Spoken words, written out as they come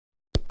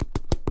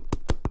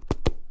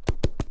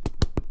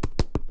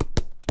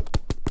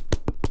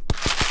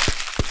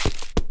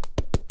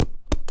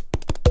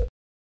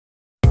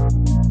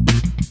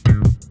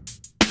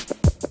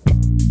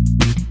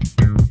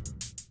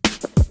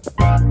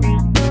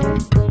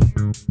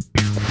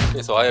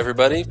Okay, so hi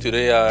everybody.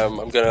 Today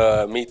I'm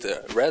gonna meet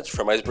Reg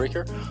from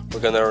Icebreaker. We're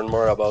gonna learn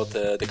more about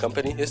the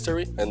company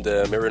history and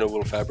the Merino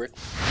wool fabric.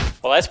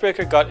 Well,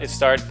 Icebreaker got its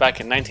start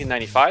back in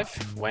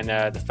 1995 when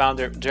the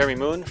founder Jeremy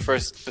Moon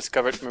first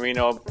discovered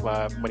Merino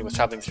when he was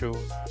traveling through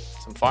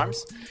some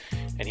farms,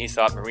 and he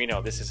thought,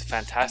 Merino, this is a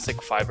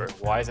fantastic fiber.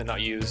 Why is it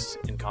not used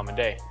in common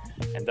day?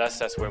 And thus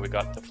that's where we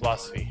got the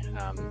philosophy.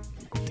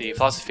 The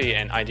philosophy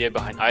and idea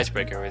behind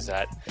Icebreaker is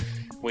that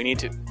we need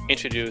to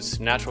introduce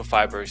natural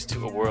fibers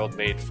to a world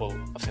made full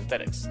of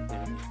synthetics.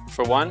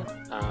 For one,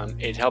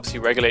 it helps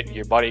you regulate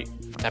your body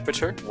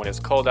temperature. When it's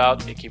cold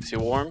out, it keeps you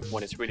warm.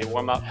 When it's really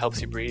warm out, it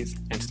helps you breathe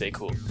and stay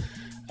cool.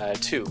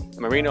 Two,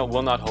 Merino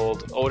will not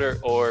hold odor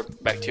or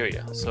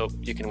bacteria, so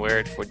you can wear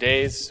it for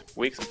days,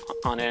 weeks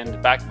on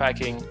end,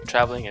 backpacking,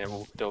 traveling, and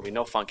there will be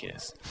no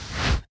funkiness.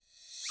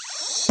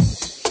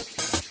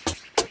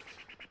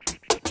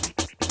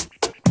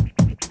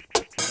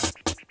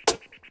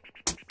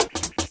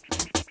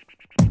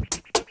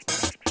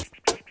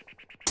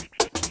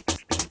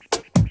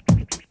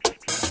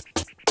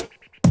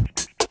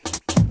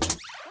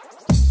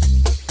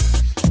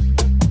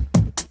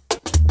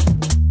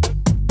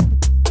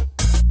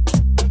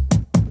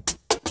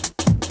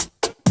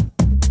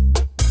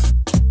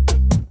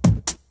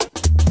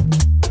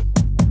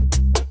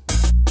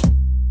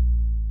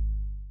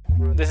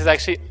 This is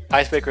actually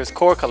Icebreaker's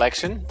core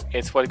collection.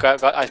 It's what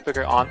got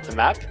Icebreaker on the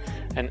map.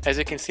 And as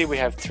you can see, we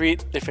have three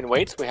different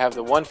weights. We have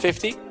the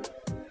 150,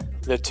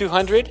 the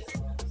 200,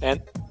 and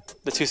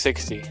the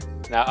 260.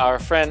 Now our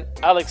friend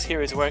Alex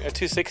here is wearing a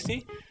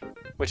 260,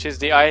 which is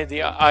the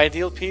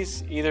ideal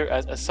piece, either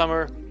as a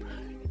summer,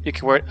 you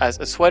can wear it as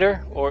a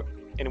sweater, or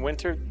in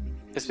winter,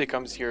 this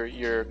becomes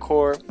your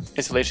core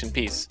insulation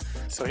piece.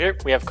 So here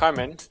we have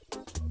Carmen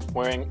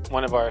wearing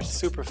one of our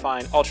super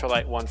fine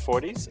ultralight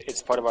 140s.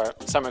 It's part of our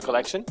summer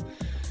collection,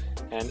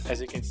 and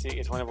as you can see,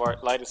 it's one of our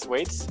lightest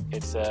weights.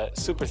 It's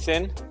super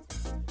thin,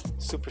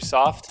 super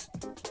soft,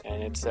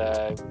 and it's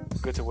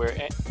good to wear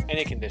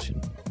any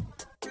condition.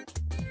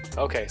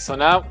 Okay, so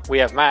now we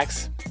have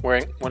Max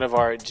wearing one of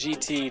our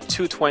GT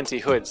 220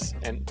 hoods,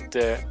 and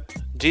the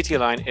GT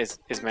line is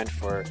meant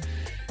for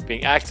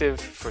being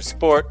active, for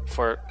sport,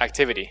 for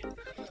activity.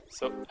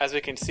 So as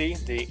we can see,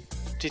 the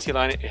GT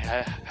line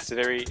has a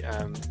very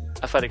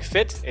athletic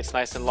fit. It's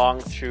nice and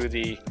long through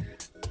the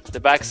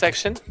back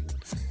section,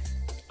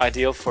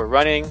 ideal for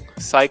running,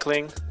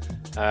 cycling.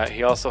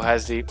 He also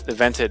has the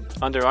vented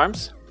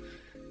underarms,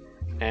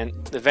 and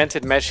the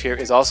vented mesh here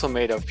is also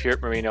made of pure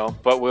merino,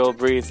 but will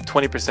breathe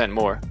 20%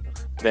 more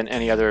than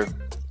any other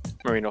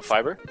merino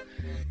fiber.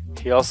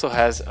 He also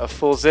has a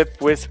full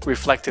zip with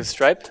reflective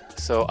stripe,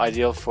 so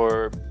ideal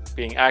for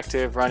being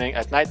active, running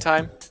at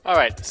nighttime.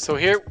 Alright, so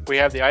here we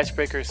have the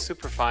Icebreaker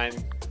Superfine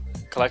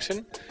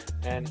collection,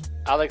 and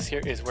Alex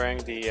here is wearing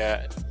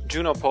the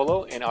Juno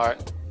Polo in our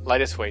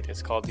lightest weight.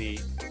 It's called the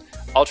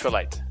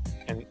Ultralight,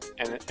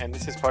 and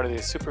this is part of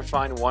the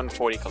Superfine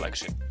 140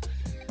 collection.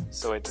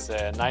 So it's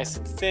nice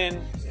and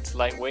thin, it's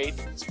lightweight,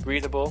 it's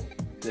breathable.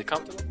 Is it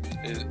comfortable?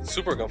 It's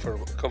super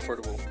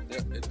comfortable. Yeah,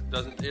 it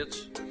doesn't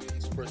itch.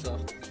 It's super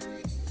soft.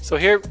 So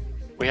here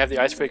we have the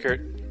Icebreaker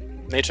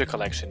Nature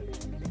Collection,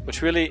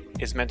 which really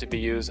is meant to be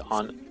used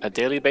on a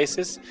daily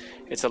basis.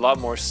 It's a lot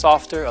more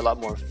softer, a lot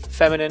more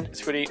feminine.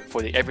 It's really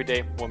for the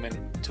everyday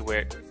woman to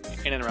wear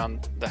in and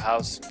around the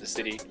house, the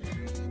city,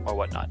 or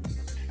whatnot.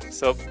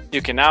 So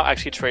you can now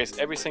actually trace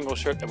every single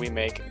shirt that we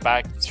make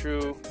back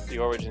through the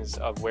origins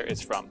of where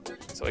it's from.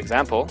 So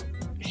example,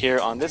 here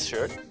on this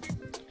shirt,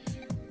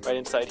 right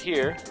inside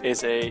here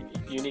is a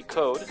unique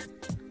code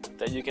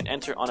that you can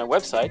enter on our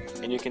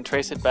website, and you can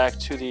trace it back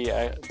to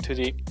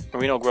the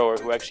merino grower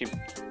who actually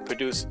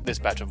produced this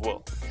batch of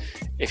wool.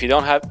 If you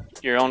don't have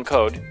your own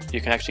code, you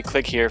can actually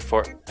click here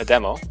for a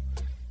demo.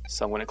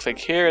 So I'm going to click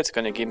here, it's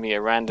going to give me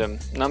a random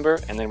number,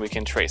 and then we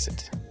can trace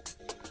it.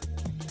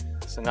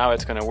 So now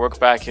it's going to work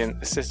back in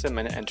the system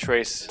and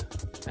trace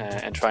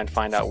and try and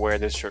find out where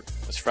this shirt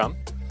was from.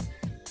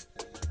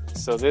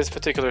 So this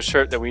particular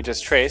shirt that we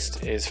just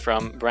traced is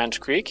from Branch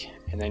Creek,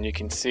 and then you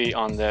can see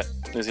on the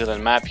New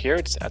Zealand map here,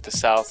 it's at the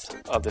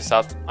south of the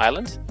South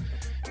Island.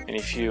 And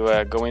if you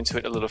go into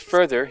it a little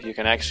further, you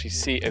can actually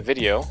see a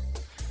video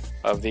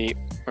of the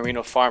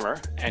merino farmer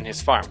and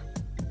his farm.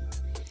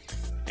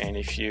 And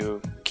if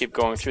you keep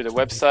going through the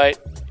website,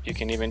 you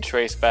can even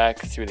trace back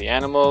through the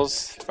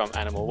animals, from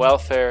animal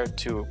welfare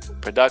to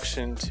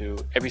production to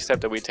every step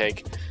that we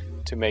take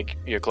to make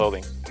your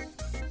clothing.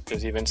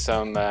 There's even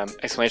some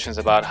explanations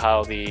about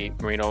how the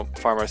merino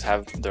farmers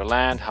have their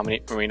land, how many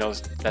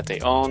merinos that they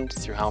owned,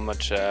 through how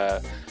much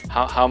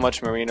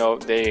merino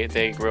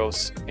they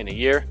gross in a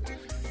year.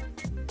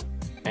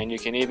 And you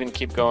can even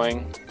keep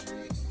going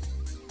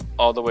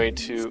all the way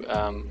to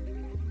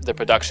the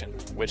production,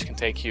 which can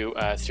take you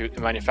through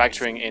the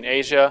manufacturing in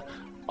Asia,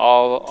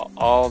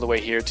 all the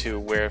way here to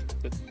where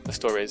the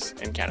store is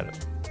in Canada.